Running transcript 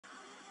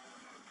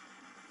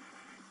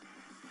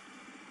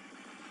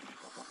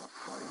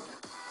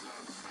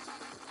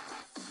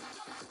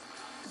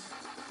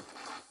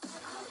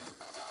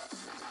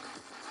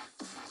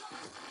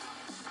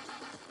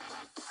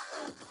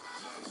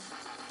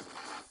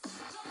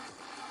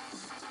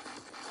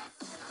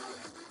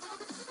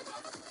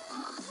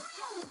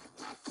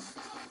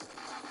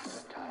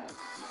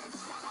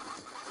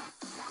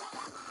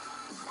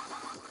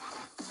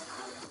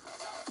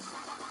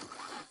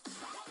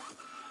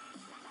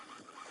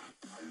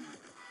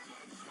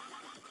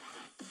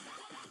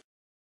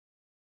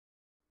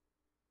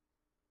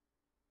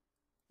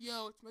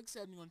Yo, it's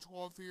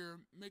Mix7112 here,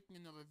 making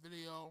another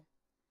video.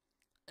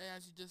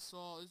 As you just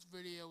saw, this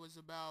video is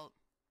about,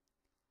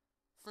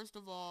 first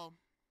of all,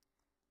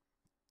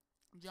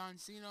 John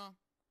Cena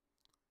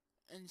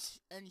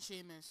and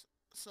Sheamus.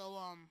 So,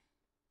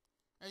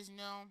 as you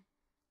know,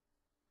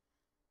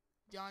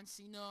 John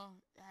Cena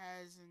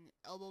has an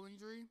elbow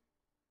injury,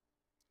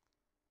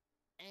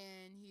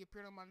 and he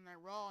appeared on Monday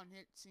Night Raw and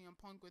hit CM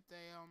Punk with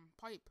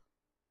a, pipe.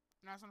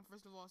 And I just want to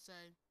first of all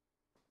say,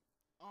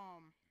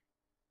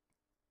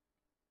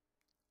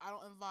 I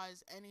don't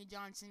advise any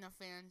John Cena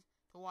fans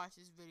to watch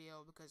this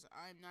video because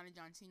I'm not a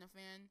John Cena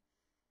fan.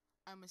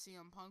 I'm a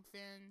CM Punk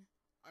fan,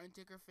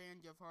 Undertaker fan,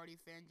 Jeff Hardy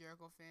fan,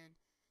 Jericho fan,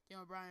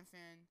 Daniel Bryan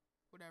fan,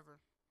 whatever.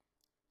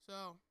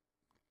 So,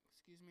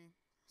 excuse me.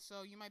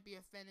 So you might be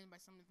offended by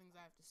some of the things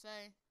I have to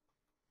say,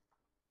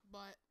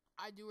 but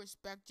I do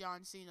respect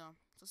John Cena.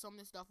 So some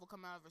of this stuff will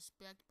come out of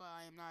respect, but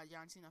I am not a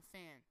John Cena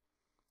fan.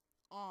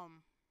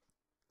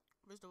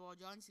 First of all,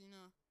 John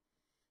Cena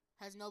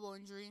has an elbow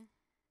injury,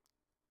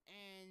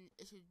 and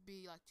it should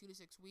be like 2 to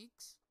 6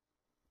 weeks.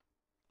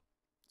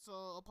 So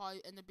it'll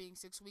probably end up being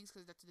 6 weeks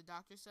because that's what the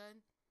doctor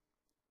said.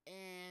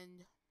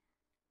 And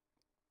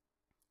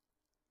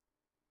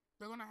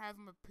they're going to have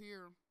him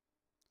appear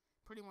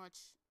pretty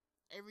much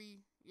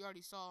you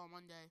already saw on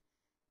Monday,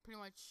 pretty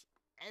much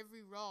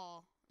every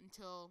Raw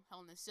until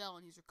Hell in a Cell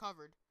and he's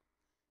recovered.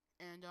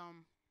 And,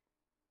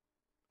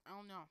 I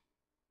don't know.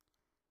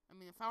 I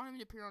mean, if I want him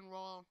to appear on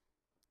Raw,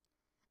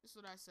 this is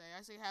what I say.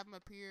 I say have him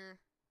appear,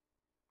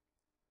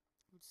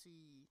 let's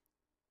see,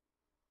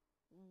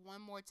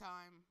 one more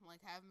time.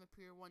 Like, have him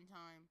appear one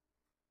time.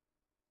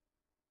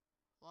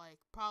 Like,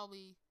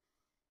 probably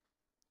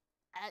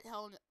at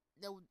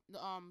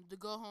the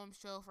go home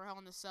show for Hell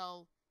in a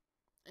Cell,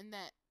 and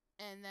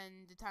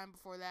then the time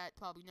before that,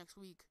 probably next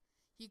week,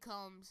 he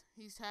comes,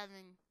 he's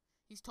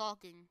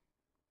talking,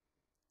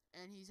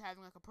 and he's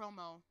having like a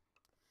promo,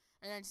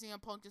 and then CM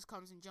Punk just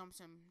comes and jumps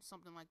him,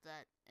 something like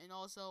that. And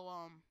also,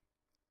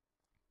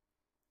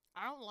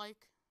 I don't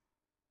like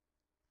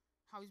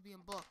how he's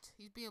being booked.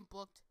 He's being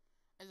booked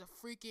as a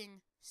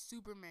freaking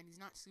Superman. He's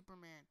not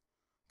Superman,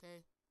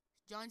 okay?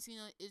 John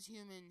Cena is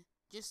human,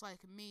 just like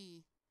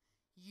me,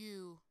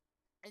 you,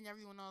 and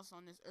everyone else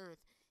on this earth.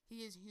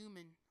 He is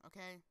human,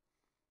 okay?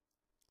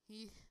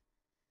 He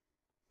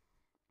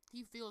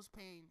feels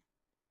pain.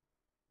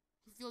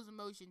 He feels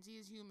emotions. He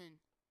is human,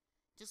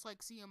 just like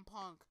CM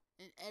Punk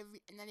and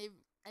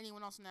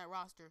anyone else on that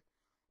roster.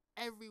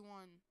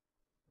 Everyone,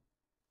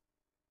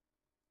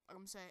 like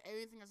I'm saying,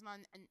 everything that's not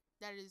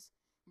that is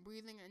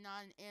breathing and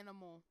not an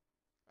animal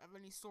of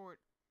any sort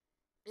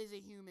is a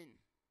human.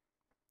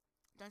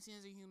 John Cena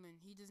is a human.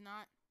 He does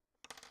not.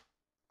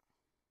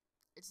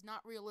 It's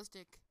not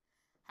realistic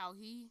how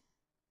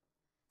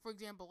for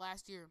example,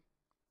 last year,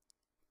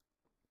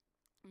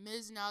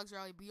 Miz and Alex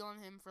Riley beat on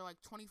him for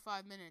like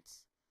 25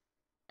 minutes.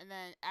 And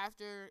then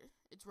after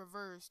it's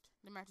reversed,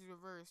 the match is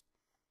reversed,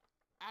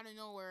 out of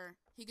nowhere,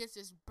 he gets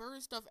this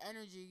burst of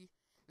energy,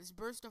 this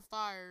burst of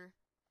fire,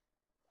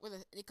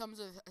 it comes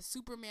with a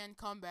Superman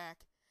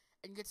comeback,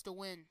 and gets the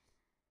win.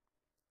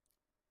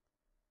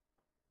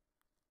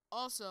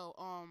 Also,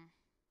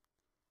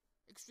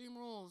 Extreme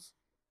Rules,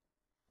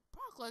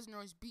 Brock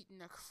Lesnar is beating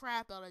the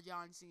crap out of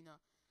John Cena.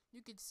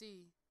 You could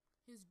see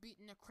he was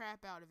beating the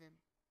crap out of him.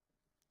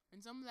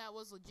 And some of that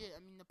was legit.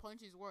 I mean, the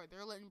punches were.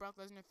 They're letting Brock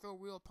Lesnar throw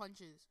real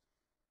punches.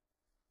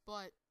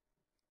 But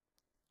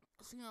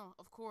Cena,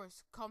 of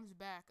course, comes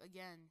back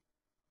again.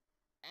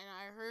 And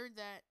I heard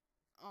that,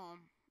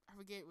 I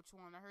forget which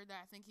one. I heard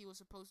that I think he was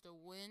supposed to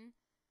win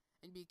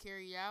and be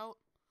carried out.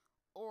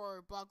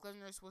 Or Brock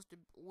Lesnar is supposed to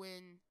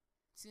win.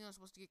 Cena's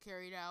supposed to get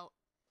carried out.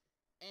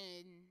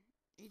 And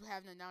he'd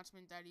have an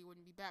announcement that he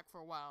wouldn't be back for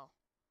a while.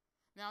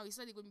 Now, he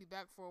said he wouldn't be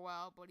back for a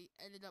while, but he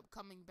ended up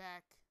coming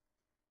back.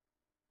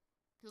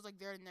 He was like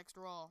there the next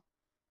Raw.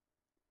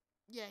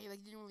 Yeah, he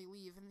didn't really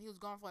leave, and he was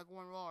gone for like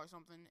one Raw or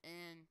something.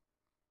 And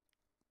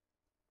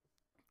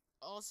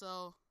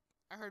also,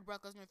 I heard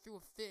Brock Lesnar threw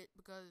a fit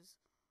because,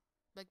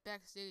 like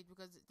backstage,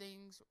 because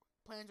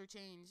plans were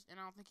changed, and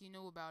I don't think he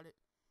knew about it.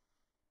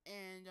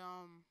 And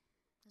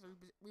so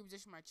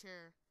reposition my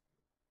chair.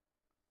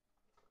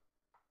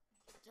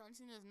 John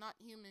Cena is not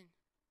human.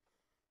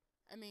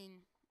 I mean,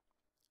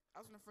 I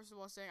was gonna first of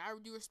all say I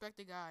do respect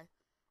the guy.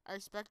 I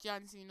respect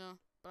John Cena,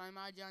 but I'm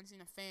not a John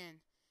Cena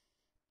fan.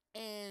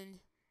 And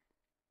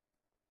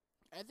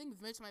I think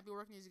Vince might be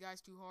working these guys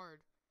too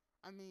hard.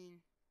 I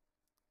mean,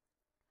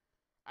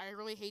 I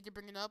really hate to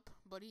bring it up,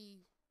 but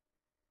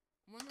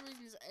one of the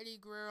reasons Eddie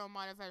Guerrero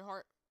might have had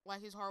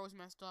his heart was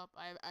messed up.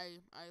 I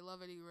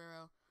love Eddie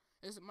Guerrero.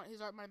 His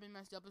heart might have been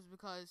messed up is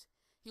because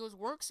he was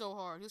worked so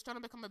hard. He was trying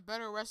to become a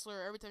better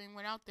wrestler every time he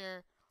went out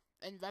there,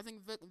 and I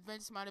think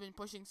Vince might have been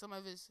pushing some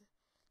of his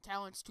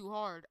talents too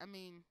hard. I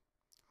mean,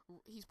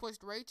 he's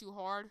pushed Ray too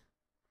hard.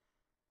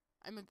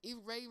 I mean,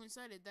 Ray even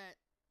said it that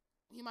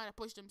he might have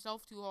pushed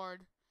himself too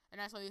hard, and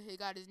that's why he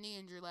got his knee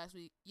injured last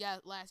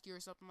year or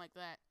something like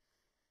that.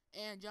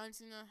 And John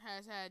Cena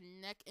has had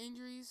neck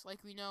injuries,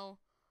 like we know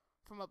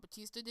from what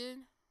Batista did.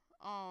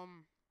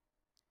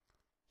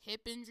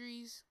 hip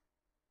injuries,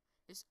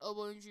 his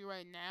elbow injury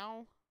right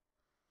now.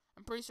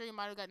 I'm pretty sure he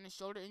might have gotten a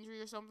shoulder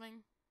injury or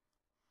something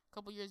a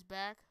couple years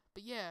back.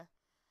 But yeah,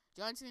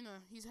 John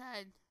Cena, he's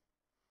had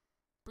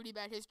pretty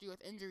bad history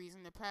with injuries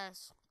in the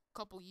past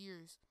couple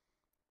years.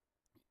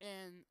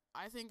 And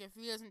I think if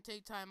he doesn't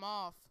take time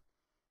off,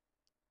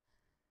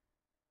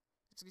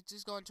 it's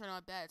just going to turn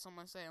out bad. That's what I'm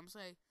going to say. I'm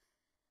saying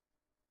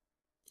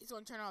it's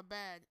going to turn out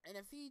bad. And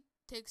if he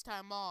takes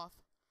time off,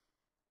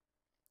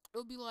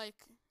 it'll be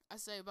like, I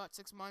say, about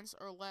 6 months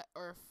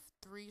or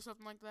 3,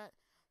 something like that.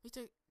 If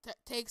he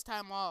takes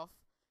time off,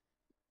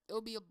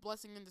 it'll be a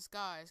blessing in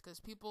disguise.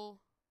 Because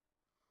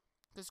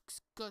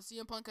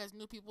CM Punk has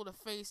new people to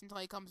face until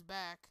he comes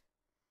back.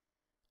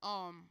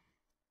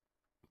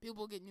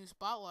 People get new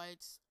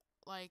spotlights.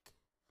 Like,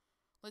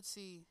 let's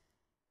see.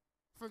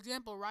 For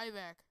example,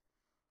 Ryback.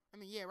 I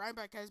mean, yeah,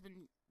 Ryback has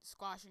been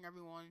squashing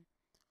everyone.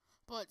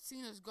 But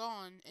Cena's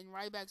gone, and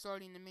Ryback's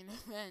already in the main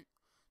event.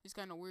 It's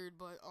kind of weird,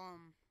 but,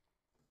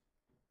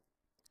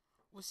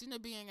 with Cena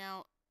being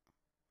out,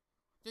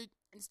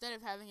 instead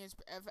of having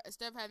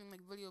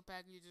like video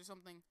packages or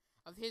something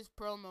of his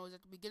promos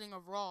at the beginning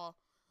of Raw,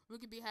 we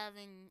could be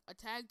having a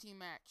tag team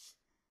match.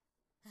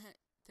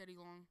 Teddy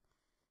Long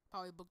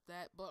probably booked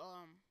that, but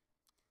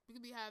we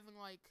could be having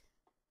like,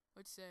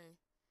 let's say,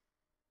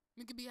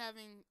 we could be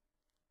having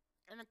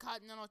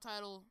Intercontinental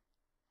title.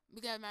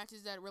 We could have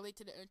matches that relate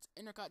to the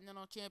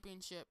Intercontinental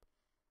Championship.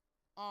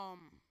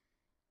 Dolph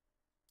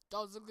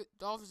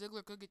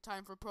Ziggler could get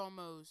time for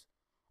promos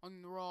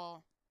on the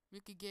Raw. We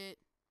could get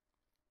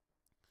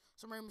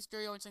some Rey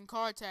Mysterio and Sin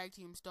Cara tag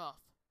team stuff.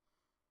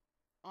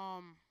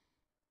 CM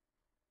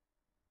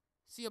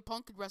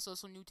Punk could wrestle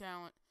some new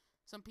talent.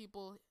 Some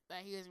people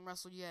that he hasn't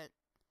wrestled yet.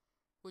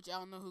 Which I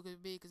don't know who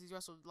could be because he's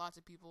wrestled lots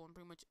of people and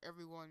pretty much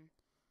everyone.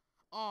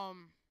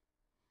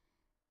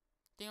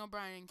 Daniel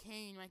Bryan and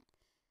Kane, like,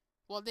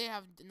 well, they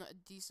have a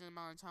decent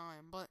amount of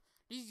time. But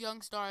these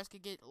young stars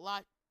could get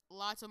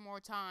lots of more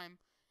time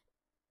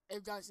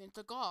if John Cena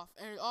took off.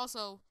 And it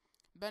also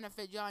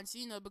benefit John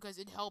Cena because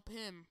it'd help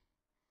him.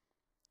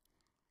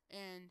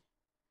 And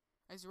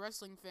as a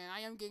wrestling fan,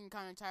 I am getting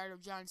kind of tired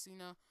of John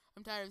Cena.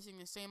 I'm tired of seeing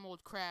the same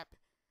old crap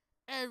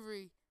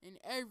every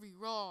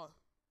Raw.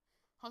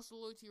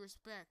 Hustle, loyalty,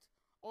 respect.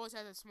 Always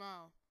has a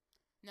smile.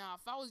 Now,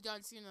 if I was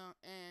John Cena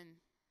and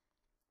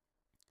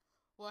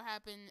what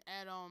happened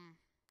at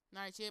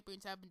Night of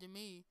Champions happened to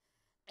me,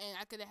 and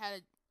I could have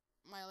had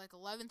my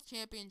 11th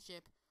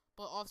championship,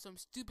 but off some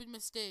stupid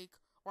mistake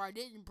where I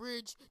didn't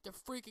bridge the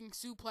freaking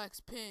suplex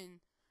pin.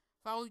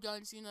 If I was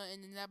John Cena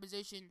and in that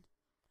position,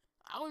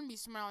 I wouldn't be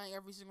smiling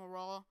every single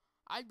Raw.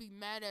 I'd be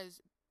mad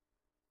as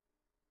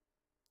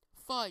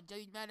fudge.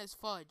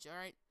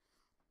 Alright?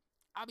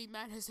 I'd be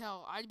mad as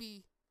hell. I'd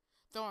be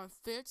throwing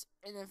fits,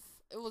 and if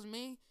it was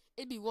me,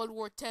 it'd be World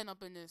War X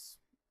up in this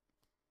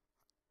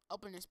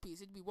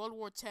piece. It'd be World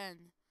War X.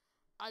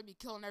 I'd be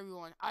killing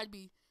everyone. I'd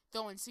be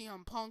throwing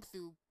CM Punk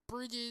through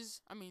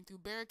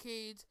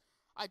barricades.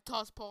 I'd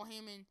toss Paul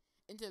Heyman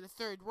into the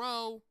third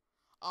row.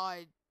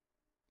 I'd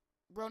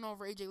run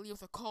over AJ Lee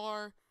with a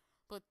car,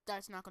 but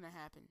that's not gonna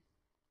happen.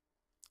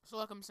 So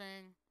like I'm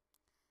saying,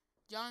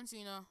 John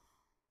Cena,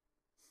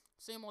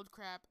 same old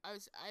crap. I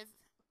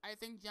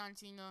think John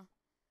Cena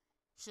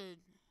should,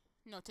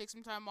 take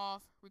some time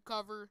off,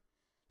 recover,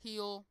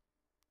 heal,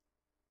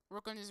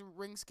 work on his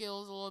ring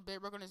skills a little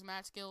bit, work on his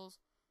match skills,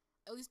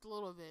 at least a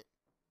little bit.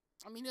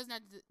 I mean, he doesn't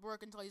have to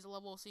work until he's a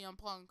level of CM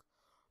Punk,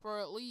 or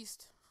at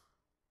least,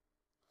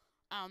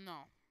 I don't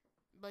know,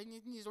 but he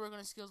needs to work on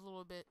his skills a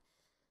little bit.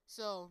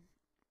 So,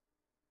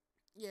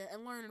 yeah,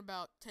 and learn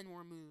about 10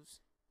 more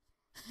moves.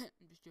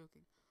 I'm just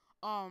joking.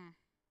 I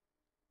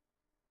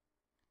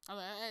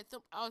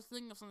was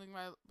thinking of something,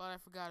 but I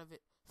forgot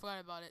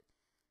about it.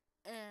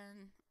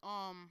 And,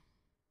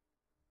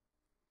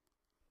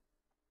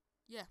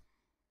 yeah.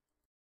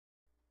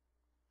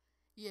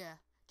 Yeah.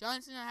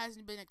 John Cena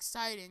hasn't been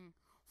exciting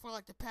for,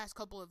 the past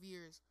couple of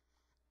years.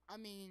 I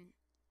mean,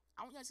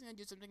 I want John Cena to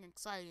do something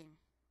exciting.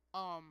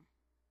 I'm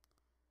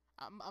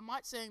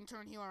not saying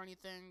turn heel or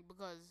anything,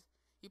 because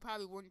he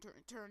probably wouldn't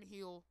turn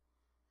heel.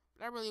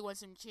 But I really want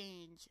some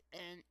change.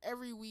 And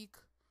every week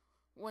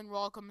when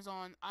Raw comes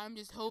on, I'm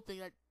just hoping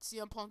that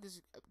CM Punk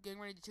is getting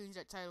ready to change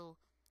that title,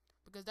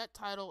 because that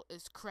title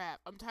is crap.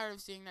 I'm tired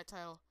of seeing that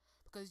title,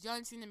 because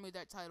John Cena made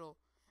that title.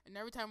 And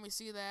every time we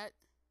see that,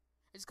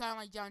 it's kind of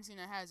like John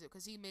Cena has it,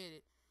 because he made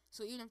it.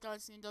 So even if John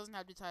Cena doesn't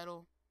have the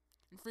title,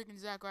 and freaking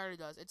Zack Ryder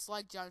does, it's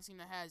like John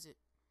Cena has it.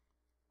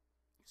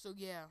 So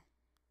yeah.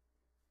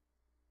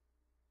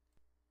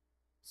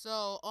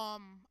 So, I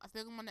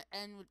think I'm gonna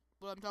end with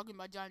what I'm talking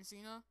about John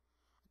Cena.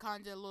 I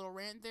kinda did a little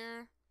rant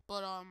there,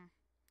 but,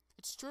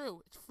 it's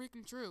true. It's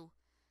freaking true.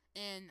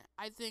 And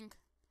I think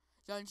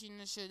John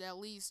Cena should at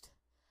least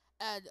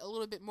add a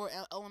little bit more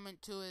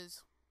element to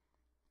his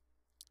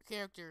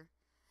character.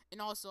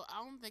 And also,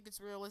 I don't think it's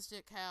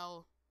realistic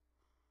how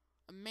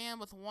a man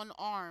with one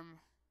arm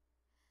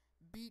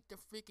beat the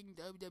freaking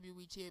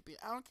WWE champion.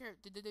 I don't care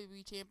if the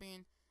WWE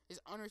champion is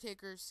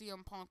Undertaker,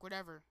 CM Punk,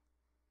 whatever.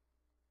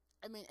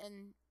 I mean,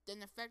 and then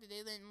the fact that they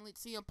didn't let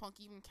CM Punk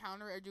even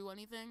counter or do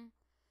anything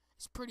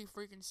is pretty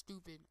freaking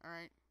stupid. All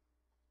right.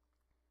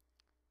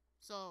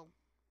 So,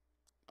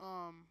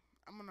 I'm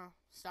gonna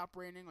stop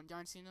ranting on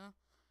John Cena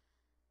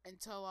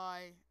until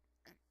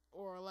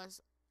or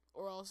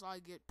else I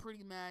get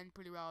pretty mad and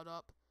pretty riled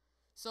up.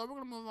 So we're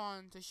gonna move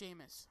on to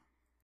Sheamus.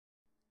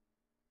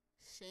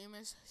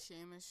 Sheamus.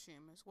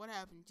 What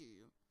happened to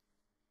you?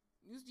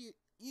 You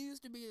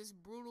used to be this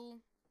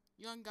brutal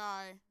young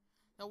guy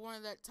that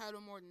wanted that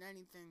title more than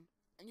anything,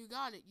 and you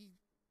got it. You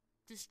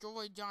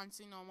destroyed John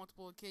Cena on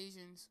multiple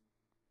occasions.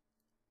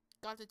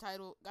 Got the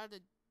title, got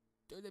the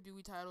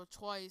WWE title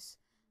twice.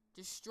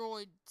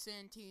 Destroyed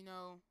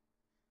Santino.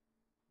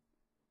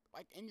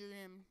 Like, injured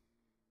him.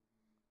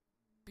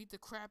 Beat the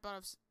crap out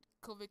of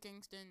Kofi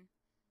Kingston.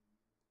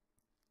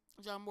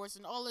 John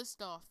Morrison. All this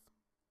stuff.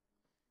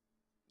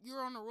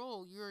 You're on a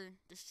roll. You're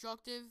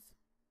destructive.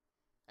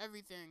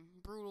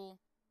 Everything. Brutal.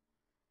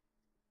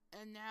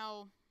 And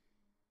now,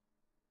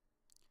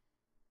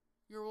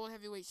 you're World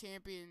Heavyweight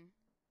Champion,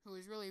 who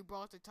has really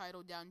brought the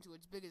title down to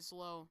its biggest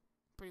low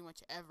pretty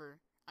much ever.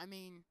 I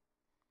mean,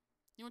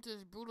 you went to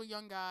this brutal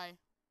young guy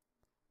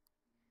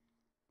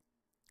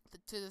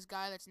to this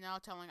guy that's now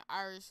telling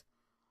Irish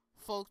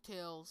folk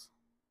tales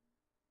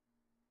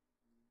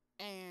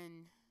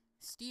and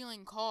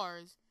stealing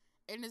cars,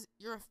 and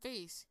you're a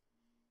face.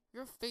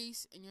 You're a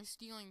face and you're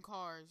stealing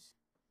cars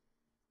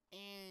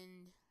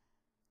and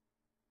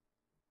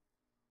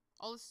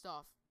all this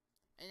stuff.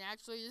 And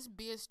actually, this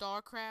Be a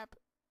Star crap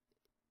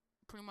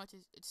pretty much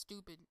it's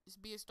stupid. This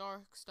Be a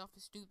Star stuff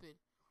is stupid.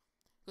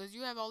 Because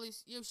you have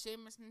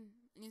Sheamus and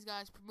these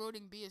guys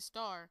promoting Be a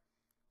Star,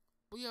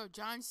 but you have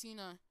John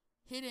Cena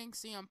hitting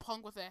CM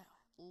Punk with a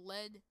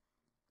lead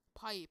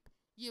pipe.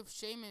 You have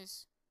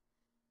Sheamus,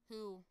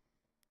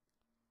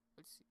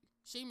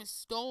 Sheamus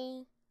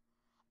stole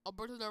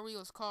Alberto Del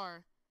Rio's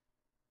car.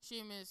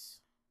 Sheamus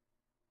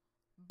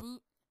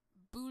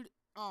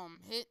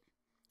hit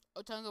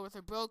Otunga with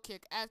a bro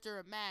kick after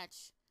a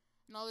match,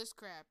 and all this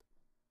crap.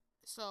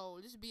 So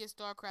this Be a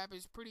Star crap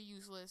is pretty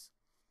useless.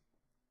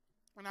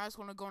 And I just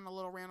want to go on a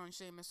little rant on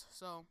Sheamus.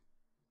 So,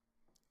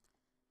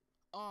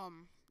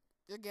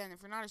 again,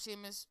 if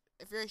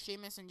you're a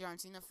Sheamus and John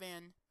Cena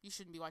fan, you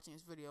shouldn't be watching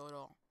this video at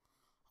all.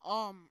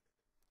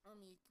 Let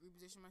me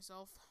reposition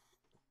myself.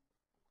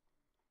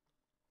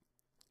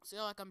 So,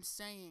 like I'm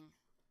saying,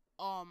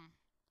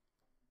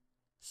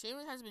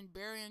 Sheamus has been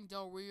burying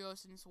Del Rio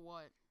since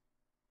what?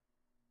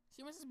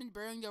 Sheamus has been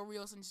burying Del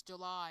Rio since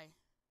July.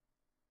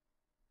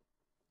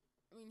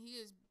 I mean, he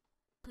is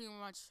pretty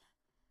much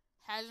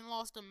hasn't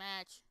lost a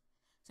match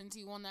since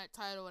he won that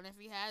title, and if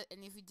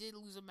he did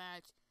lose a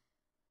match,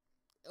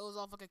 it was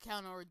off like a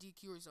counter or a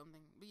DQ or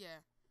something. But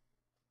yeah,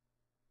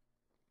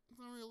 it's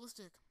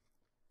unrealistic.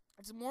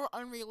 It's more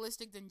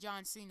unrealistic than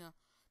John Cena,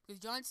 because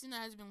John Cena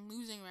has been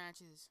losing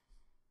matches.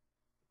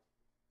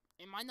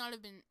 It might not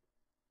have been.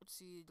 Let's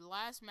see, the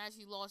last match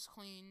he lost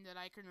clean that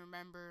I can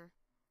remember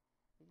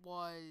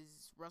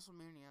was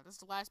WrestleMania. That's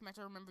the last match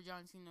I remember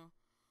John Cena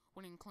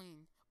winning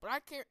clean. But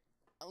I can't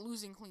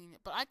losing clean.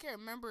 But I can't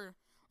remember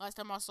last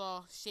time I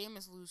saw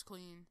Sheamus lose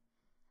clean.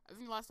 I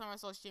think the last time I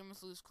saw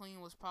Sheamus lose clean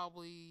was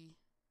probably,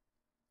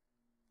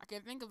 I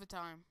can't think of a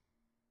time.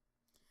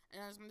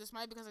 And this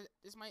might be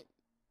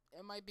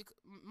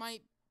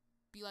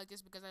like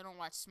this because I don't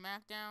watch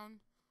SmackDown,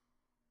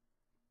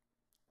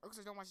 or because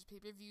I don't watch his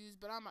pay-per-views.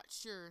 But I'm not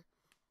sure.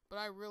 But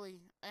I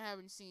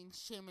haven't seen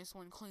Sheamus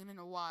lose clean in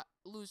a while.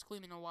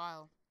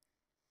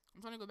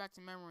 I'm trying to go back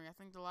to memory. I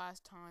think the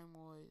last time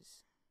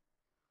was,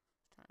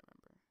 I'm trying to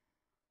remember.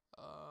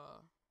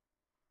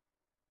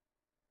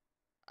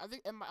 I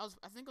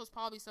think it was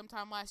probably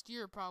sometime last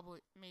year,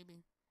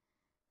 maybe.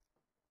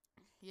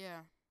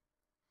 Yeah.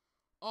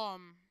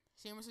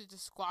 Sheamus is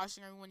just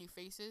squashing everyone he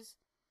faces.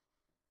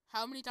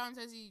 How many times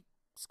has he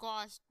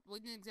squashed? Well,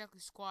 he didn't exactly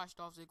squash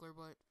Dolph Ziggler,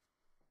 but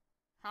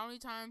how many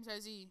times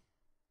has he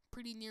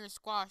pretty near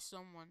squashed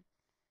someone?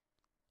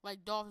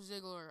 Like Dolph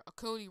Ziggler, a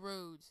Cody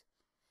Rhodes,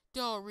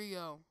 Del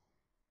Rio.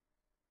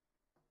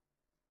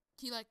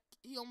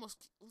 He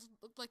almost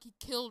looked like he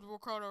killed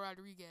Ricardo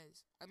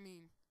Rodriguez. I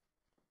mean,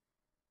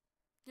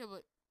 yeah,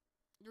 but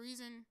the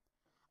reason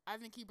I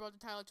think he brought the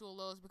title to a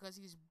low is because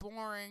he's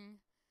boring.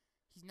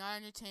 He's not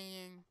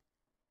entertaining.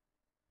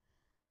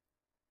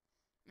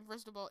 And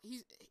first of all,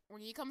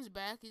 when he comes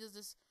back, he does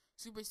this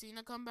Super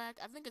Cena comeback.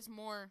 I think it's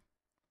more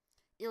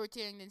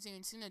irritating than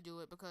seeing Cena do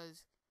it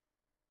because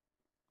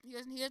he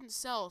doesn't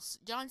sell.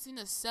 John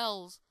Cena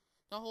sells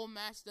the whole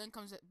match, then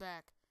comes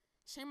back.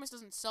 Sheamus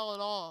doesn't sell at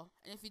all,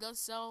 and if he does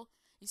sell,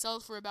 he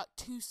sells for about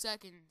 2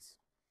 seconds.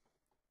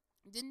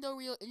 Didn't Del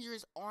Rio injure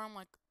his arm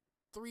like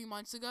 3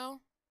 months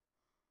ago?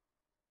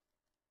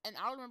 And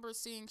I remember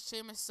seeing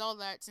Sheamus sell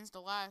that since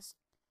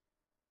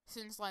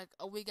like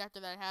a week after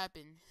that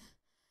happened.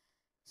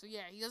 So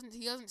yeah, he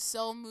doesn't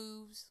sell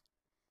moves.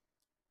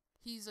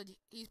 He's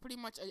pretty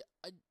much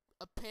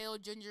a pale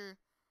ginger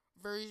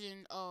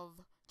version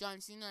of John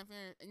Cena.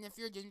 If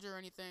you're ginger or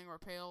anything or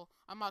pale,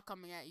 I'm not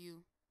coming at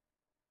you.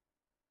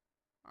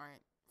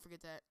 Alright,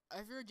 forget that.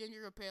 If you're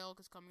ginger or pale,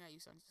 because coming at you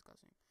sounds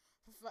disgusting.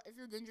 If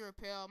you're ginger or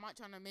pale, I'm not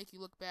trying to make you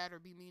look bad or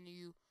be mean to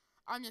you.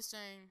 I'm just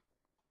saying,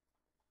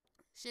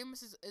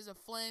 Sheamus is a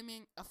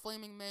flaming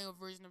male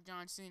version of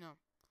John Cena.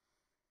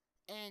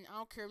 And I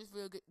don't care if this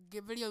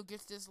video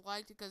gets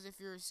disliked, because if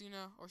you're a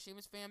Cena or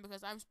Sheamus fan,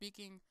 because I'm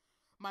speaking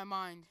my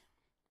mind,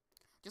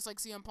 just like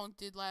CM Punk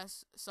did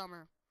last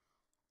summer.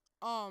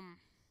 And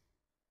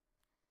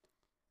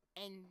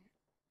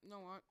you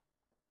know what?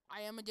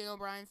 I am a Daniel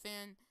Bryan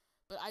fan,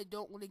 but I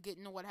don't want to get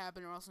into what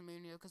happened in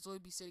WrestleMania, because we'll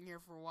be sitting here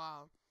for a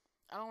while.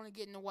 I don't want to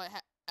get into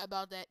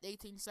about that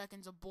 18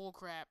 seconds of bull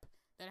crap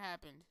that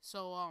happened.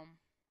 So